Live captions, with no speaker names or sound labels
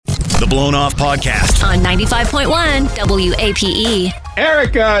The Blown Off Podcast on 95.1 WAPE.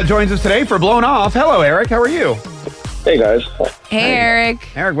 Eric joins us today for Blown Off. Hello, Eric. How are you? Hey, guys. Hey, Eric.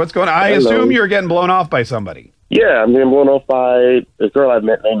 Eric, what's going on? I assume you're getting blown off by somebody. Yeah, I'm getting blown off by a girl I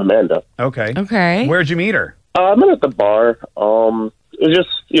met named Amanda. Okay. Where'd you meet her? I met at the bar. It was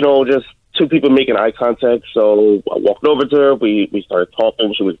just two people making eye contact. So I walked over to her. We started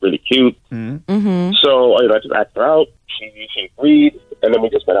talking. She was really cute. Mm-hmm. So I just asked her out. She agreed, and then we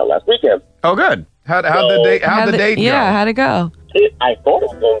just went out last weekend. Oh, good. How'd the date go? Yeah, how'd it go? I thought it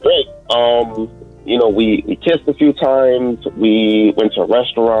was going great. We kissed a few times. We went to a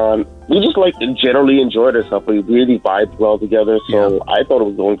restaurant. We just generally enjoyed ourselves. We really vibed well together. So I thought it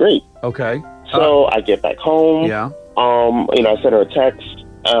was going great. Okay. So I get back home. Yeah. I sent her a text.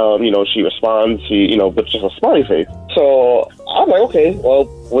 She responds. With just a smiley face. So I'm like, okay, well,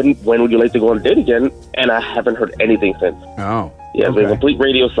 when would you like to go on a date again? And I haven't heard anything since. Oh. Yeah, there's complete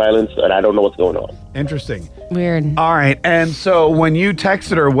radio silence, and I don't know what's going on. Interesting. Weird. All right. And so when you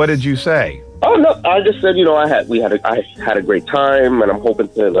texted her, what did you say? Oh no, I just said, I had a great time, and I'm hoping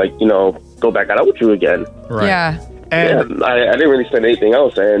to go back out with you again. Right. Yeah. And I didn't really send anything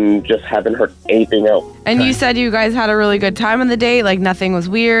else, and just haven't heard anything else. And you said you guys had a really good time on the date, like nothing was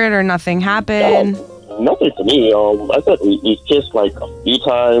weird or nothing happened. Nothing to me. I said we kissed a few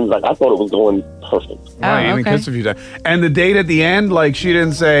times. I thought it was going perfect. Right, you even kissed a few times. And the date at the end, she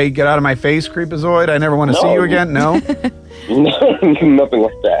didn't say, "Get out of my face, creepazoid. I never want to see you again." No. Nothing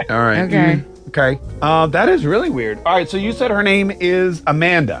like that. All right. Okay. Okay. That is really weird. All right. So you said her name is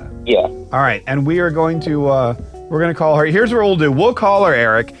Amanda. Yeah. All right. And we are going to call her. Here's what we'll do. We'll call her,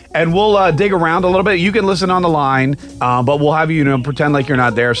 Eric, and we'll dig around a little bit. You can listen on the line, but we'll have you, pretend like you're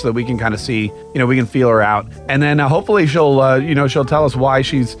not there so that we can kind of see, we can feel her out. And then hopefully she'll tell us why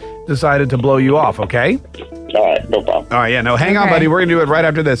she's decided to blow you off. Okay. All right. No problem. All right. Yeah. No, hang on, buddy. We're going to do it right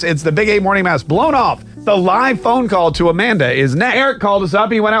after this. It's the Big 8 Morning Mass Blown Off. The live phone call to Amanda is next. Eric called us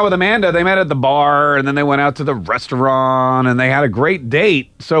up. He went out with Amanda. They met at the bar, and then they went out to the restaurant, and they had a great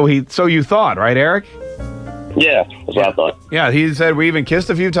date. So you thought, right, Eric? Yeah, that's what I thought. Yeah, he said we even kissed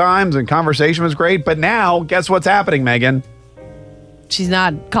a few times, and conversation was great. But now, guess what's happening, Megan? She's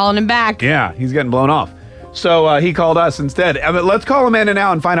not calling him back. Yeah, he's getting blown off. So he called us instead. Let's call Amanda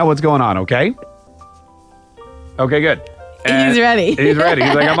now and find out what's going on, okay? Okay, good. He's ready. He's ready.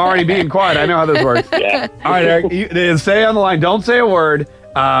 He's like, I'm already being quiet. I know how this works. Yeah. All right, Eric, stay on the line. Don't say a word.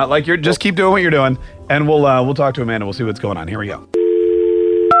 Just keep doing what you're doing, and we'll talk to Amanda. We'll see what's going on. Here we go.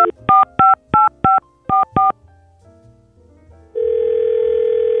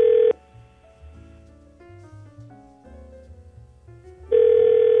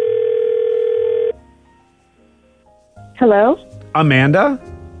 Hello? Amanda?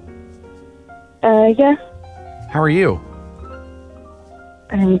 Yeah. How are you?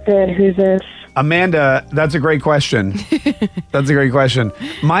 I'm good. Who's this? Amanda, that's a great question. That's a great question.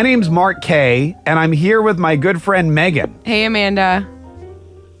 My name's Mark K, and I'm here with my good friend Megan. Hey, Amanda.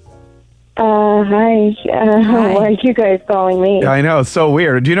 Hi. Hi. Why are you guys calling me? I know, it's so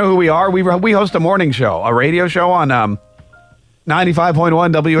weird. Do you know who we are? We host a morning show, a radio show on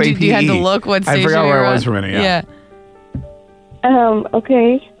 95.1 WAPE. You had to look what station I forgot where you're it was on. for a minute, yeah.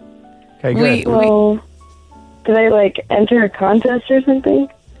 Okay. Okay, good. Well, did I, enter a contest or something?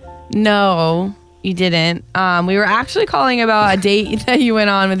 No, you didn't. We were actually calling about a date that you went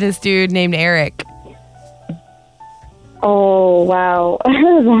on with this dude named Eric. Oh, wow.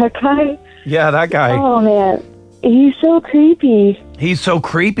 That guy? Yeah, that guy. Oh, man. He's so creepy. He's so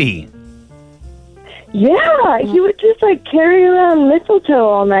creepy. Yeah, he would just, carry around mistletoe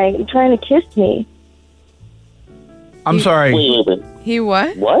all night trying to kiss me. I'm sorry. Wait. He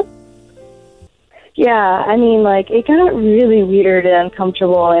what? What? Yeah, I mean, it got really weird and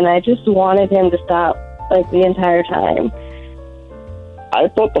uncomfortable, and I just wanted him to stop, the entire time. I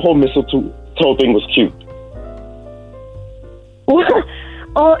thought the whole mistletoe thing was cute. What?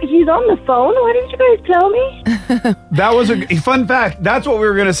 Oh, he's on the phone? Why didn't you guys tell me? That was a fun fact. That's what we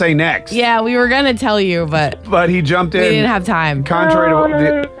were going to say next. Yeah, we were going to tell you, but he jumped in. we didn't have time. Contrary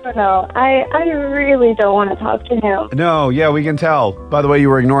to No. I really don't want to talk to him. No, yeah, we can tell. By the way, you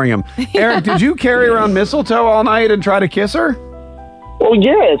were ignoring him. Eric, did you carry around mistletoe all night and try to kiss her? Well,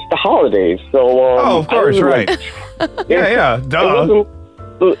 yeah, it's the holidays, so... of course, right. Yeah, duh.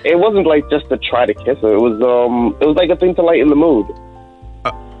 It wasn't just to try to kiss her. It was a thing to lighten the mood.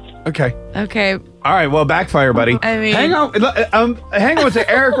 Okay. Okay. All right. Well, backfire, buddy. I mean, hang on. Hang on.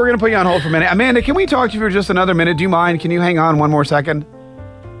 Eric, we're going to put you on hold for a minute. Amanda, can we talk to you for just another minute? Do you mind? Can you hang on one more second?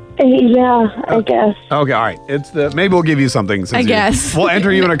 Yeah, I guess. Okay, all right. Maybe we'll give you something. I guess. We'll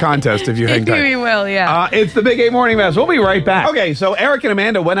enter you in a contest if you hang Maybe tight. we will, yeah. It's the Big 8 Morning Mess. We'll be right back. Okay, so Eric and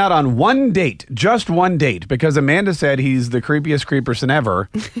Amanda went out on one date, just one date, because Amanda said he's the creepiest creeperson ever.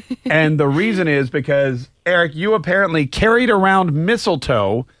 And the reason is because, Eric, you apparently carried around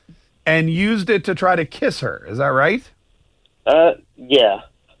mistletoe and used it to try to kiss her. Is that right? Yeah.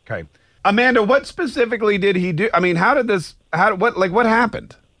 Okay. Amanda, what specifically did he do? I mean, what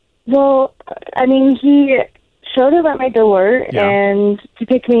happened? Well, I mean, he showed up at my door and to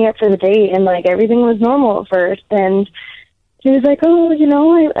pick me up for the date, and like everything was normal at first. And he was like, "Oh,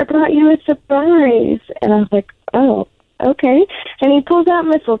 I brought you a surprise," and I was like, "Oh, okay." And he pulls out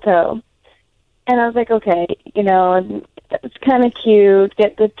mistletoe, and I was like, "Okay, it's kind of cute.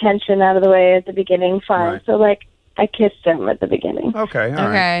 Get the tension out of the way at the beginning, fine." Right. So like, I kissed him at the beginning. Okay, all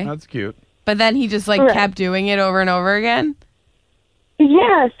right. That's cute. But then he just kept doing it over and over again?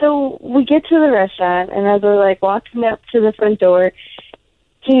 Yeah, so we get to the restaurant, and as we're like walking up to the front door,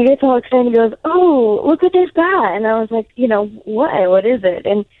 he gets all excited and goes, "Oh, look what they've got." And I was like, what is it?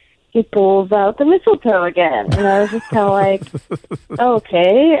 And he pulls out the mistletoe again. And I was just kind of like,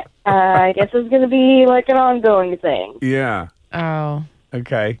 okay, I guess it's going to be like an ongoing thing. Yeah. Oh.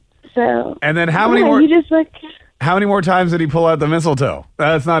 Okay. So. And then how many more? He just How many more times did he pull out the mistletoe?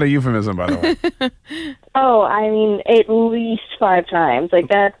 That's not a euphemism, by the way. Oh, I mean, at least 5 times. Like,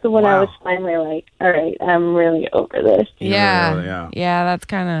 that's when I was finally like, all right, I'm really over this. Yeah. Yeah, that's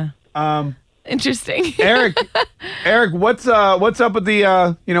kind of interesting. Eric, what's up with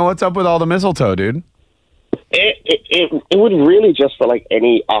the what's up with all the mistletoe, dude? It would really just for like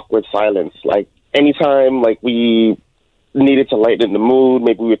any awkward silence. Like anytime like we needed to lighten the mood,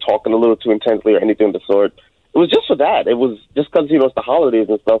 maybe we were talking a little too intensely or anything of the sort. It was just for that. It was just because, it's the holidays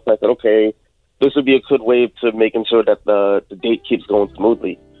and stuff. So I said, okay, this would be a good way to making sure that the date keeps going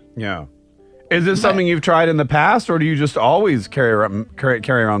smoothly. Yeah. Is this something you've tried in the past, or do you just always carry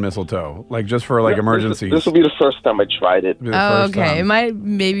around mistletoe, like just for like emergencies? This will be the first time I tried it. Oh, okay. It might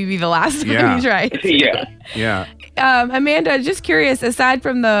maybe be the last time you tried. Yeah. Amanda, just curious, aside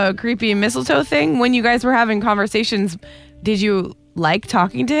from the creepy mistletoe thing, when you guys were having conversations, did you like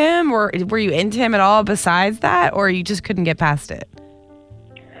talking to him, or were you into him at all besides that, or you just couldn't get past it?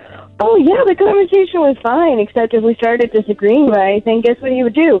 Oh, yeah, the conversation was fine, except if we started disagreeing about anything, guess what he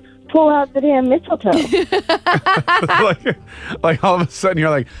would do? Pull out the damn mistletoe. like all of a sudden you're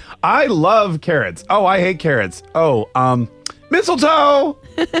like, I love carrots. Oh, I hate carrots. Oh, mistletoe.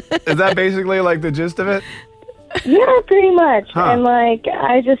 Is that basically like the gist of it? Yeah, pretty much. Huh. And like,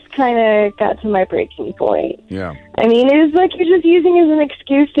 I just kind of got to my breaking point. Yeah. I mean, it was like you're just using it as an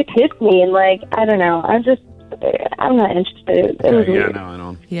excuse to kiss me, and like, I don't know. I'm not interested. It was weird. No, I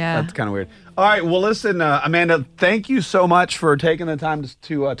don't. Yeah. That's kind of weird. All right. Well, listen, Amanda, thank you so much for taking the time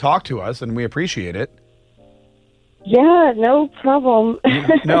to talk to us, and we appreciate it. Yeah, no problem.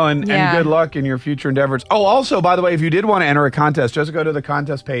 No, and good luck in your future endeavors. Oh, also, by the way, if you did want to enter a contest, just go to the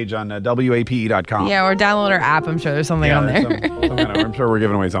contest page on WAPE.com. Yeah, or download our app. I'm sure there's something on there. I'm sure we're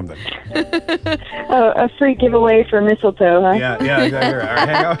giving away something. A free giveaway for mistletoe, huh? Yeah, exactly. All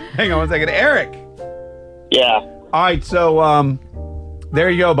right, hang on 1 second. Eric. Yeah. All right, so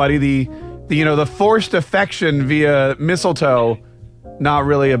there you go, buddy. The forced affection via mistletoe, not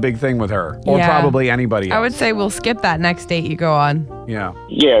really a big thing with her, or probably anybody else. I would say we'll skip that next date you go on. Yeah.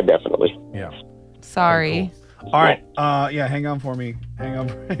 Yeah, definitely. Yeah. Sorry. Cool. All right. Hang on for me. Hang on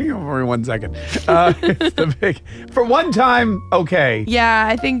for me 1 second. It's the big, for one time, okay. Yeah,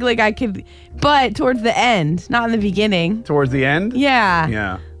 I think like I could, but towards the end, not in the beginning. Towards the end? Yeah.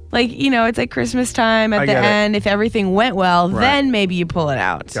 Yeah. Like, it's like Christmas time at the end. If everything went well, then maybe you pull it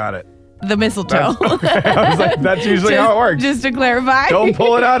out. Got it. The mistletoe. I was like, that's usually how it works. Just to clarify. Don't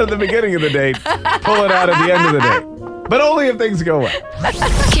pull it out at the beginning of the date. Pull it out at the end of the date. But only if things go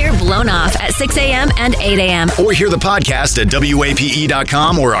well. Hear Blown Off at 6 a.m. and 8 a.m. Or hear the podcast at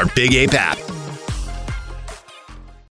WAPE.com or our Big Ape app.